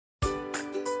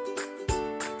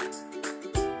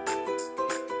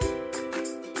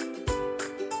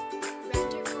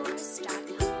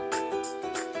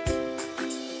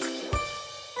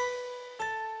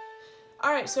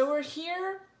Alright, so we're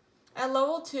here at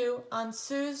level 2 on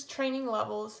Sue's training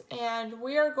levels, and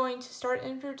we are going to start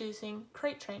introducing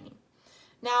crate training.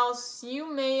 Now,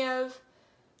 you may have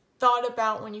thought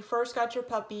about when you first got your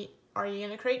puppy, are you going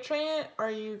to crate train it, or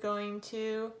are you going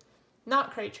to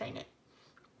not crate train it?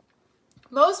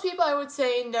 Most people, I would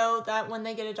say, know that when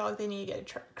they get a dog, they need to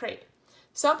get a crate.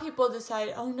 Some people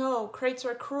decide, oh no, crates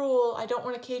are cruel, I don't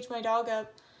want to cage my dog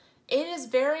up. It is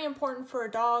very important for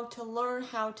a dog to learn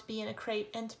how to be in a crate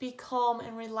and to be calm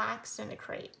and relaxed in a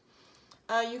crate.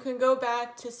 You can go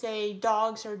back to, say,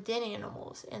 dogs are den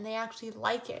animals, and they actually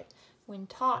like it when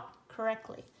taught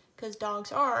correctly, because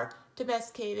dogs are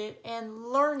domesticated and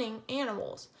learning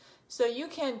animals. So you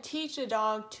can teach a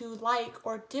dog to like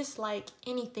or dislike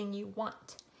anything you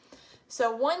want.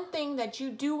 So one thing that you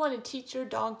do want to teach your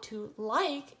dog to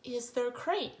like is their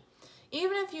crate.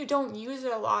 Even if you don't use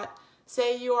it a lot,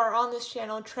 say you are on this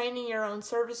channel training your own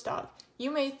service dog,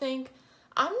 you may think,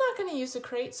 I'm not going to use a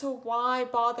crate, so why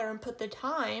bother and put the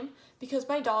time, because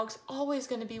my dog's always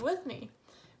going to be with me.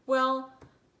 Well,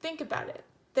 think about it.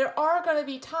 There are going to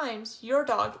be times your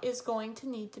dog is going to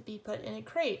need to be put in a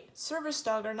crate, service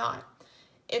dog or not.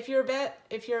 If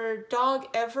your dog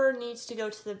ever needs to go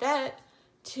to the vet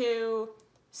to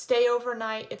stay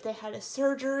overnight, if they had a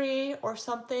surgery or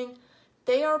something,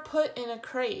 they are put in a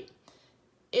crate.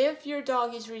 If your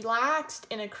dog is relaxed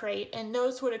in a crate and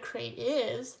knows what a crate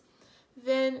is,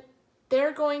 then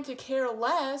they're going to care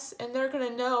less, and they're going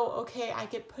to know, okay, I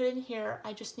get put in here,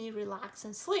 I just need to relax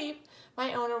and sleep.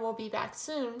 My owner will be back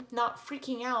soon, not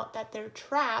freaking out that they're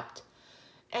trapped,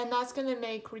 and that's going to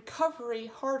make recovery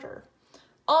harder.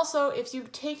 Also, if you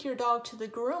take your dog to the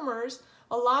groomers,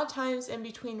 a lot of times in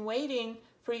between waiting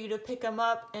for you to pick them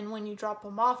up and when you drop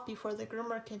them off before the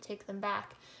groomer can take them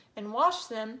back and wash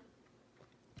them,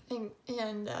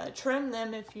 and trim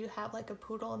them if you have like a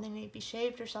poodle and they need to be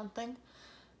shaved or something,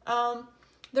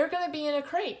 they're going to be in a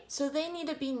crate. So they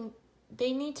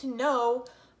need to know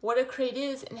what a crate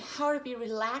is and how to be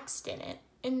relaxed in it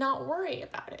and not worry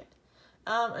about it.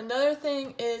 Another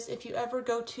thing is, if you ever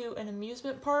go to an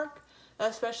amusement park,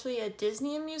 especially a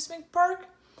Disney amusement park,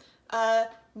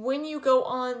 when you go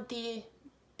on the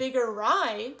bigger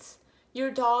rides,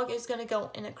 your dog is going to go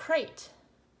in a crate.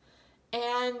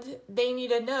 And they need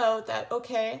to know that,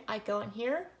 okay, I go in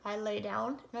here, I lay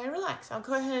down, and I relax. I'll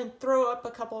go ahead and throw up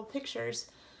a couple of pictures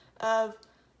of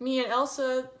me and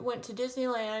Elsa went to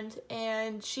Disneyland,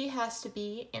 and she has to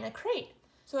be in a crate.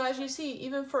 So as you see,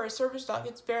 even for a service dog,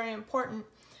 it's very important.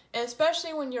 And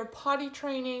especially when you're potty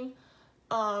training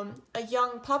a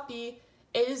young puppy,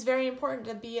 it is very important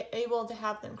to be able to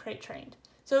have them crate trained.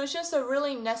 So it's just a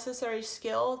really necessary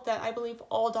skill that I believe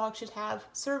all dogs should have,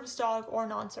 service dog or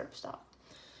non-service dog.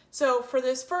 So for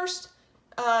this first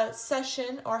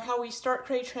session, or how we start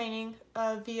crate training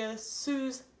via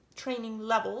Sue's training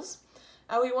levels,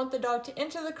 we want the dog to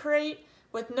enter the crate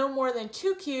with no more than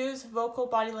 2 cues, vocal,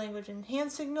 body language, and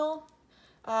hand signal.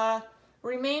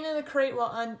 Remain in the crate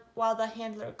while the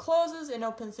handler closes and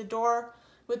opens the door,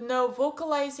 with no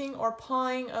vocalizing or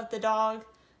pawing of the dog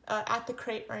at the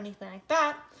crate or anything like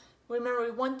that. Remember,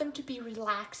 we want them to be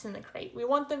relaxed in the crate. We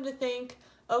want them to think,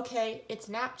 okay, it's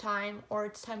nap time, or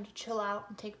it's time to chill out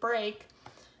and take a break.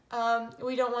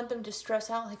 We don't want them to stress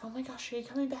out like, oh my gosh, are you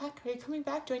coming back? Are you coming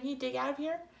back? Do I need to dig out of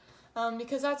here?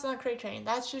 Because that's not crate training.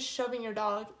 That's just shoving your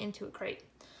dog into a crate.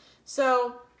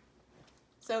 So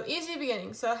easy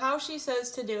beginning. So how she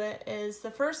says to do it is,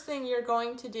 the first thing you're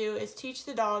going to do is teach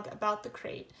the dog about the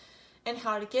crate and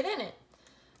how to get in it.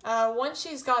 Once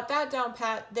she's got that down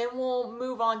pat, then we'll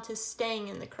move on to staying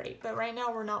in the crate. But right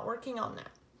now we're not working on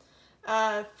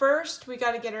that. First, we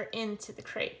got to get her into the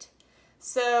crate.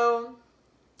 So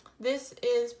this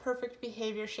is perfect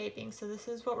behavior shaping. So this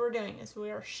is what we're doing, is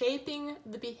we are shaping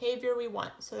the behavior we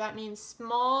want. So that means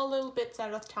small little bits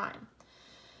at a time.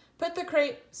 Put the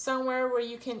crate somewhere where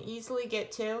you can easily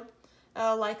get to,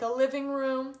 like a living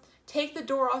room. Take the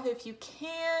door off if you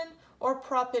can, or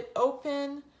prop it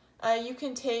open. You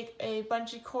can take a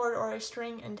bungee cord or a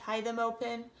string and tie them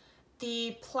open.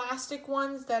 The plastic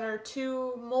ones that are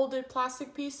 2 molded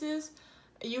plastic pieces,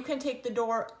 you can take the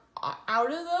door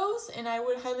out of those, and I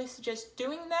would highly suggest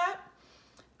doing that.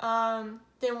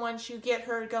 Then once you get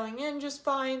her going in just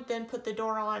fine, then put the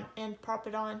door on and prop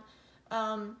it on.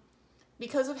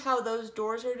 Because of how those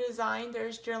doors are designed,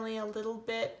 there's generally a little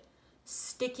bit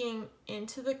sticking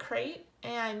into the crate,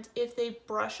 and if they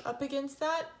brush up against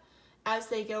that as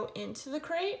they go into the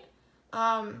crate,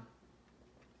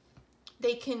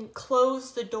 they can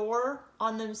close the door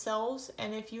on themselves,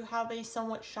 and if you have a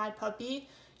somewhat shy puppy,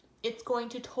 it's going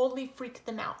to totally freak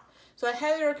them out. So I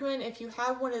highly recommend, if you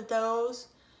have one of those,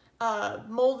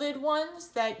 molded ones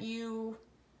that you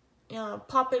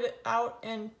pop it out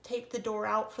and take the door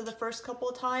out for the first couple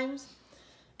of times,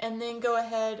 and then go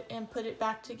ahead and put it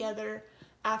back together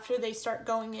after they start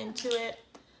going into it,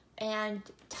 and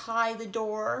tie the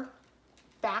door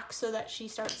back so that she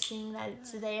starts seeing that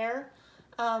it's there.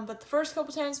 But the first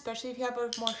couple times, especially if you have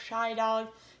a more shy dog,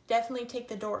 definitely take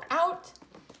the door out.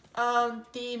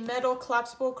 The metal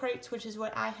collapsible crates, which is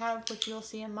what I have, which you'll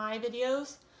see in my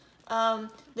videos,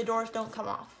 the doors don't come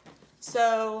off.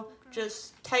 So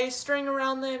just tie a string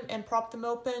around them and prop them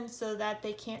open so that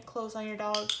they can't close on your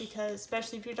dog, because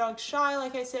especially if your dog's shy,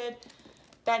 like I said,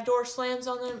 that door slams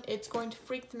on them, it's going to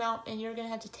freak them out, and you're going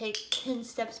to have to take 10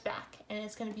 steps back, and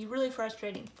it's going to be really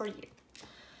frustrating for you.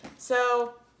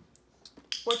 So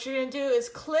what you're going to do is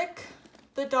click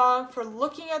the dog for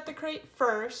looking at the crate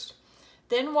first,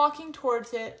 then walking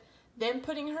towards it, then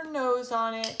putting her nose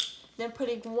on it, then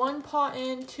putting 1 paw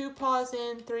in, 2 paws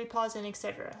in, 3 paws in,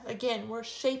 etc. Again, we're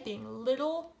shaping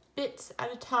little bits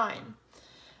at a time.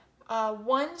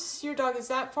 Once your dog is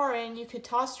that far in, you could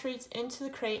toss treats into the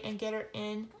crate and get her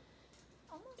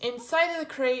inside of the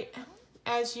crate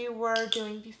as you were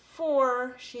doing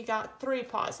before she got 3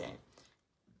 paws in.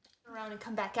 Around and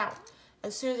come back out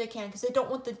as soon as they can, because they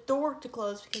don't want the door to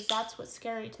close, because that's what's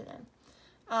scary to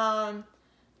them.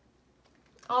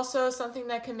 Also, something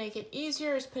that can make it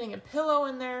easier is putting a pillow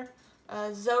in there.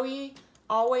 Zoe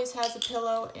always has a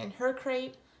pillow in her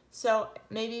crate, so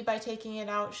maybe by taking it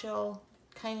out, she'll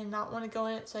kind of not want to go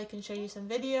in it, so I can show you some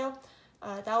video.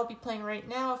 That will be playing right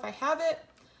now if I have it.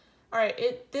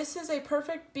 Alright, this is a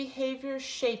perfect behavior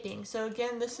shaping. So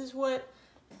again, this is what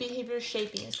behavior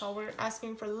shaping is called. We're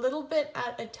asking for a little bit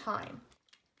at a time.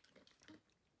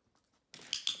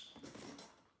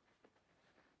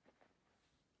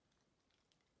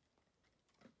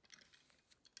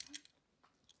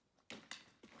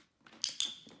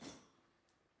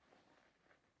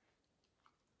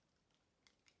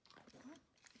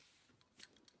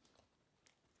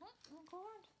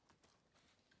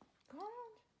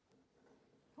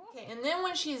 Okay, and then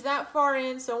when she's that far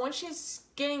in, so once she's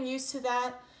getting used to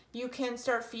that, you can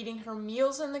start feeding her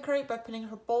meals in the crate by putting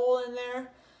her bowl in there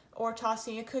or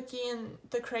tossing a cookie in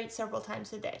the crate several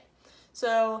times a day.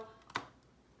 So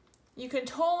you can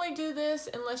totally do this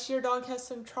unless your dog has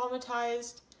some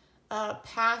traumatized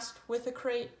past with a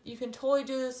crate. You can totally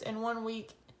do this in 1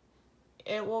 week.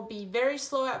 It will be very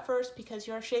slow at first because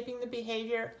you're shaping the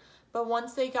behavior, but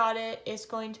once they got it, it's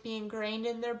going to be ingrained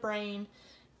in their brain.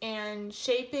 And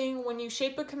shaping, when you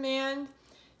shape a command,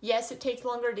 yes, it takes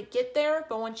longer to get there,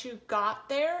 but once you got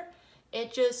there,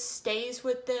 it just stays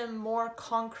with them more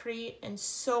concrete and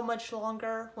so much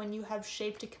longer when you have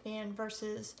shaped a command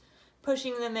versus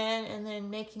pushing them in and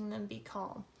then making them be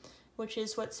calm, which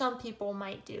is what some people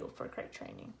might do for crate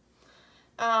training.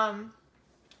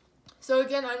 So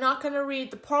again, I'm not going to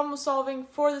read the problem solving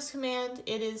for this command.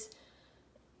 It is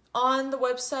on the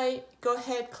website. Go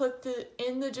ahead, click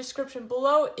in the description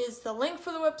below is the link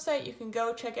for the website. You can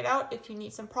go check it out if you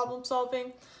need some problem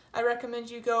solving. I recommend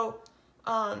you go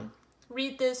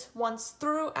read this once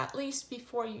through at least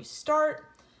before you start.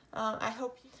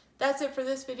 That's it for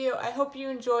this video. I hope you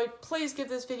enjoyed. Please give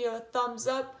this video a thumbs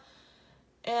up,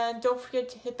 and don't forget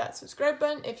to hit that subscribe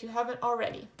button if you haven't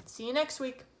already. See you next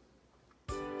week.